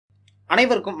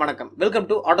அனைவருக்கும் வணக்கம். Welcome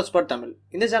to ஆட்டோஸ்பாட் Tamil.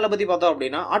 இந்த சேனலை பத்தி பார்த்தோம்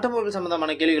அப்படின்னா ஆட்டோமொபைல்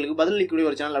சம்பந்தமான கேள்விகளுக்கு பதிலளிக்கக்கூடிய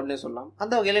ஒரு சேனல் அப்படின்னு சொல்லலாம்.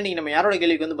 அந்த வகையில நீங்க நம்ம யாரோட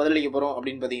கேள்விக்கு வந்து பதிலளிக்க போறோம்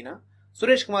அப்படின்னு பாத்தீங்கன்னா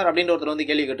சுரேஷ்குமார் அப்படின்ற ஒருத்தர் வந்து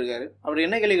கேள்வி கேட்டிருக்காரு. அவர்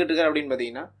என்ன கேள்வி கேட்டிருக்காரு அப்படின்னு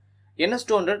பாத்தீங்கன்னா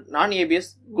NS200 நான் ஏபிஎஸ்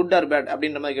குட் ஆர் பேட்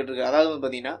அப்படின்ற மாதிரி கேட்டிருக்காரு. அதாவது வந்து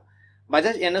பாத்தீங்கன்னா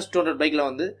பஜாஜ் NS200 பைக்ல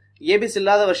வந்து ஏபிஎஸ்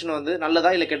இல்லாத வெர்ஷன் வந்து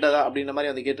நல்லதா இல்ல கெட்டதா அப்படின்ற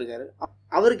மாதிரி வந்து கேட்டிருக்காரு.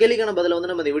 அவர் கேள்விக்கான பதில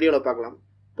வந்து நம்ம இந்த வீடியோல பார்க்கலாம்.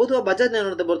 பொதுவாக பஜாஜ்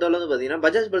நிறுவனத்தை பொறுத்தவரை வந்து பாத்தீங்கன்னா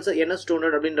பஜாஜ் பல்சர்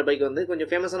NS200 அப்படின்ற பைக் வந்து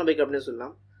கொஞ்சம் ஃபேமஸான பைக் அப்படின்னு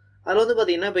சொல்லலாம். அதில் வந்து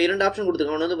பார்த்தீங்கன்னா இப்போ இரண்டு ஆப்ஷன்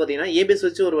கொடுத்துருக்காங்க. ஒன்று வந்து பார்த்தீங்கன்னா ஏபிஎஸ்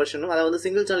வச்சு ஒரு வருஷனும், அதாவது வந்து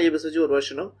சிங்கிள் சேனல் ஏபிஎஸ் வச்சு ஒரு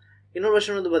வருஷனும், இன்னொரு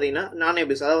வருஷன் வந்து பார்த்தீங்கன்னா நான்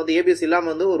ஏபிஎஸ், அதாவது வந்து ஏபிஎஸ்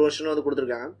இல்லாமல் வந்து ஒரு வருஷனும் வந்து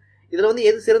கொடுத்துருக்காங்க. இதில் வந்து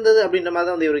எது சிறந்தது அப்படின்ற மாதிரி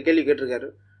தான் வந்து ஒரு கேள்வி கேட்டிருக்காரு.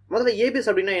 முதல்ல ஏபிஎஸ்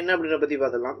அப்படின்னா என்ன அப்படின்ற பற்றி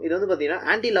பார்த்துக்கலாம். இது வந்து பார்த்தீங்கன்னா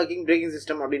ஆன்டி லாக்கிங் பிரேக்கிங்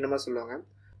சிஸ்டம் அப்படின்ற மாதிரி சொல்லுவாங்க.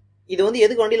 இது வந்து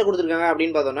எதுக்கு வண்டியில் கொடுத்துருக்காங்க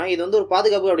அப்படின்னு பார்த்தோம்னா இது வந்து ஒரு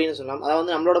பாதுகாப்பு அப்படின்னு சொல்லலாம். அதாவது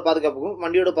வந்து நம்மளோட பாதுகாப்புக்கும்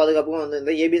வண்டியோட பாதுகாப்புக்கும் வந்து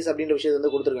இந்த ஏபிஎஸ் அப்படின்ற விஷயத்தை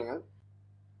வந்து கொடுத்துருக்காங்க.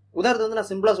 உதாரணத்துக்கு வந்து நான்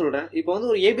சிம்பிளா சொல்றேன். இப்போ வந்து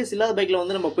ஒரு ஏபிஎஸ் இல்லாத பைக்ல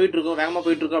வந்து நம்ம போயிட்டு இருக்கோம், வேகமா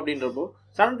போயிட்டு இருக்கோம் அப்படின்றப்போ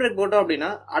சடன் பிரேக் போட்டோம் அப்படின்னா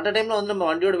அட் அ டைம்ல வந்து நம்ம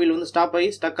வண்டியோட வீல் வந்து ஸ்டாப் ஆகி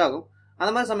ஸ்டக் ஆகும். அந்த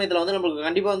மாதிரி சமயத்துல வந்து நம்மளுக்கு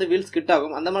கண்டிப்பா வந்து வீல் ஸ்கிட்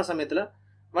ஆகும். அந்த மாதிரி சமயத்துல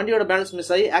வண்டியோட பேலன்ஸ்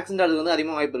மிஸ் ஆகி ஆக்சிடென்ட் ஆகுது வந்து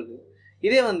அதிகமாக வாய்ப்பு இருக்கு.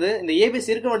 இதே வந்து இந்த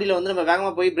ஏபிஎஸ் இருக்க வண்டியில வந்து நம்ம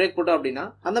வேகமா போய் பிரேக் போட்டோம் அப்படின்னா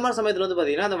அந்த மாதிரி சமயத்துல வந்து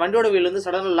பாத்தீங்கன்னா அந்த வண்டியோட வீல் வந்து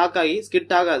சடனா லாக் ஆகி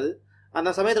ஸ்கிட் ஆகாது. அந்த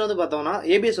சமயத்துல வந்து பார்த்தோம்னா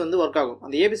ஏபிஎஸ் வந்து ஒர்க் ஆகும்.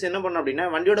 அந்த ஏபிஎஸ் என்ன பண்ணும் அப்படின்னா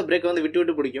வண்டியோட பிரேக் வந்து விட்டு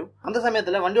விட்டு பிடிக்கும். அந்த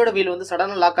சமயத்துல வண்டியோட வீல் வந்து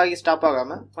சடனா லாக் ஆகி ஸ்டாப்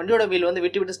ஆகாம வண்டியோட வீல் வந்து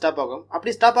விட்டு விட்டு ஸ்டாப் ஆகும்.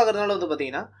 அப்படி ஸ்டாப் ஆகிறதுனால வந்து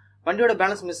பாத்தீங்கன்னா வண்டியோட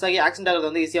பேலன்ஸ் மிஸ் ஆகி ஆக்சிடென்ட் ஆகிறது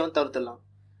வந்து ஈஸியாக வந்து தவிர்த்துடலாம்.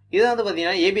 இதுதான் வந்து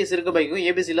பாத்தீங்கன்னா ஏபிஎஸ் இருக்க பைக்கும்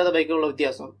ஏபிஎஸ் இல்லாத பைக்கும் உள்ள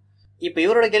வித்தியாசம். இப்போ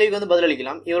இவரோட கேள்விக்கு வந்து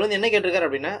பதிலளிக்கலாம். இவர் வந்து என்ன கேட்டிருக்காரு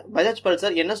அப்படின்னா பஜாஜ்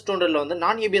பல்சர் NS200 வந்து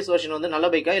நான் ஏபிஎஸ் வெர்ஷன் வந்து நல்ல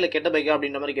பைக்கா இல்ல கெட்ட பைக்கா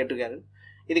அப்படின்ற மாதிரி கேட்டிருக்காரு.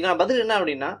 இதுக்கான பதில் என்ன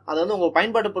அப்படின்னா அது வந்து உங்க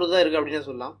பயன்பாட்டு பொறுத்து தான் இருக்கு அப்படின்னு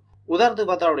சொல்லலாம். உதாரணத்துக்கு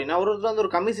பார்த்தா அப்படின்னா ஒருத்தர் வந்து ஒரு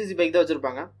கம்மி சிசி பைக் தான்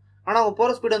வச்சிருப்பாங்க. ஆனா அவங்க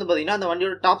போற ஸ்பீட் வந்து பாத்தீங்கன்னா அந்த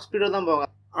வண்டியோட டாப் ஸ்பீடு தான் போவாங்க.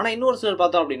 ஆனா இன்னொரு சிலர்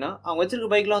பார்த்தோம் அப்படின்னா அவங்க வச்சிருக்க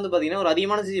பைக்ல வந்து பாத்தீங்கன்னா ஒரு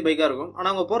அதிகமான சிசி பைக்கா இருக்கும். ஆனா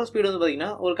அவங்க போற ஸ்பீடு வந்து பாத்தீங்கன்னா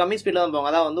ஒரு கம்மி ஸ்பீட்ல தான்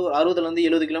போவாங்க. அதாவது வந்து ஒரு 60ல இருந்து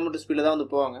 70 கிலோமீட்டர் ஸ்பீட்ல தான் வந்து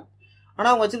போவாங்க. ஆனா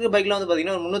அவங்க வச்சிருக்க பைக்ல வந்து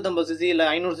பாத்தீங்கன்னா ஒரு 350 சிசி இல்ல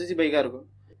 500 சிசி பைக்கா இருக்கும்.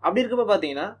 அப்படி இருக்கப்ப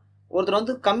பாத்தீங்கன்னா ஒருத்தர்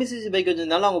வந்து கம்மி சிசி பைக்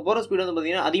வச்சிருந்தாலும் அவங்க போற ஸ்பீடு வந்து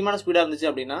பாத்தீங்கன்னா அதிகமான ஸ்பீடா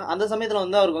இருந்துச்சு அப்படின்னா அந்த சமயத்துல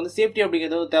வந்து அவருக்கு வந்து சேஃப்டி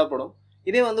அப்படிங்கிறது தேவைப்படும்.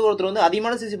 இதே வந்து ஒருத்தர் வந்து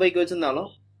அதிகமான சிசி பைக் வச்சிருந்தாலும்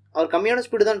அவர் கம்மியான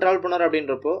ஸ்பீடு தான் டிராவல் பண்ணார்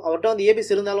அப்படின்றப்போ அவர்கிட்ட வந்து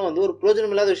ஏபிஎஸ் இருந்தாலும் வந்து ஒரு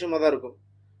பிரயோஜனம் இல்லாத விஷயமா தான் இருக்கும்.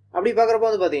 அப்படி பாக்குறப்ப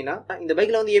வந்து பாத்தீங்கன்னா இந்த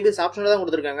பைக்ல வந்து ஏபிஎஸ் ஆப்ஷன் தான்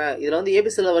கொடுத்துருக்காங்க. இதுல வந்து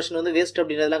ஏபிஎஸ் இல்ல வெர்ஷன் வந்து வேஸ்ட்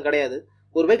அப்படின்றதுலாம் கிடையாது.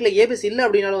 ஒரு பைக்ல ஏபிஎஸ் இல்ல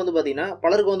அப்படின்னாலும் வந்து பாத்தீங்கன்னா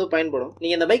பலருக்கு வந்து பயன்படும்.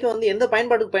 நீங்க இந்த பைக்கை வந்து எந்த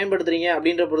பயன்பாட்டுக்கு பயன்படுத்துறீங்க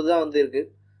அப்படின்ற பொறுத்து தான் வந்து இருக்கு.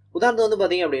 உதாரணத்துக்கு வந்து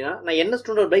பாத்தீங்க அப்படின்னா நான்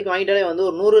NS200 பைக் வாங்கிட்டாலே வந்து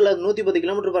ஒரு 100 இல்ல 110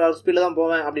 கிலோமீட்டர் ஸ்பீட்ல தான்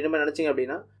போவேன் அப்படின்ற மாதிரி நினைச்சீங்க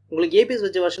அப்படின்னா உங்களுக்கு ஏபிஎஸ்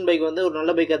வச்ச வெர்ஷன் பைக் வந்து ஒரு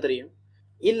நல்ல பைக்கா தெரியும்.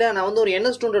 இல்ல நான் வந்து ஒரு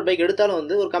NS200 பைக் எடுத்தாலும்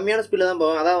வந்து ஒரு கம்மியான ஸ்பீட்ல தான்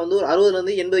போவேன், அதாவது வந்து ஒரு 60ல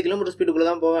இருந்து 80 கிலோமீட்டர் ஸ்பீடுக்குள்ள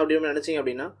தான் போவேன் அப்படின்னு நினைச்சீங்க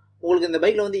அப்படின்னா உங்களுக்கு இந்த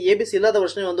பைக்ல வந்து ஏபிஎஸ் இல்லாத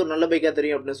வெர்ஷன் வந்து ஒரு நல்ல பைக்கா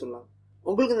தெரியும் அப்படின்னு சொல்லலாம்.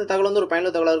 உங்களுக்கு இந்த தகவல் வந்து ஒரு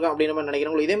பயனுள்ள தகவலா இருக்கும் அப்படின்னு மாதிரி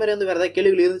நினைக்கிறேன். உங்களுக்கு இதே மாதிரி வந்து வேற ஏதாவது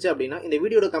கேள்விகள் இருந்துச்சு அப்படின்னா இந்த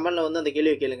வீடியோட கமெண்ட்ல வந்து அந்த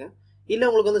கேள்வியை கேளுங்க. இல்ல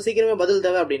உங்களுக்கு வந்து சீக்கிரமே பதில்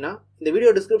தேவை அப்படின்னா இந்த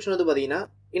வீடியோ டிஸ்கிரிப்ஷன் வந்து பாத்தீங்கன்னா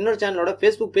இன்னொரு சேனலோட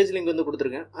Facebook பேஜ் லிங்க் வந்து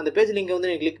கொடுத்துருக்கேன். அந்த பேஜ் லிங்க் வந்து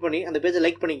நீங்க கிளிக் பண்ணி அந்த பேஜை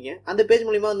லைக் பண்ணிக்கங்க. அந்த பேஜ்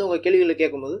மூலமா வந்து உங்க கேள்விகளை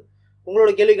கேட்கும்போது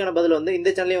உங்களோட கேள்விக்கான பதில் வந்து இந்த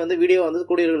சேனலே வந்து வீடியோ வந்து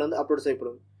கூடியவர்கள் வந்து அப்லோட்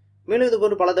செய்யப்படும். மேலும் இது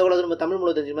போன்ற பல தகவல்கள் நம்ம தமிழ்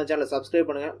மூலம் தெரிஞ்சுக்கணும். சேனலை சப்ஸ்கிரைப்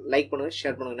பண்ணுங்க, லைக் பண்ணுங்க,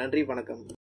 ஷேர் பண்ணுங்க. நன்றி, வணக்கம்.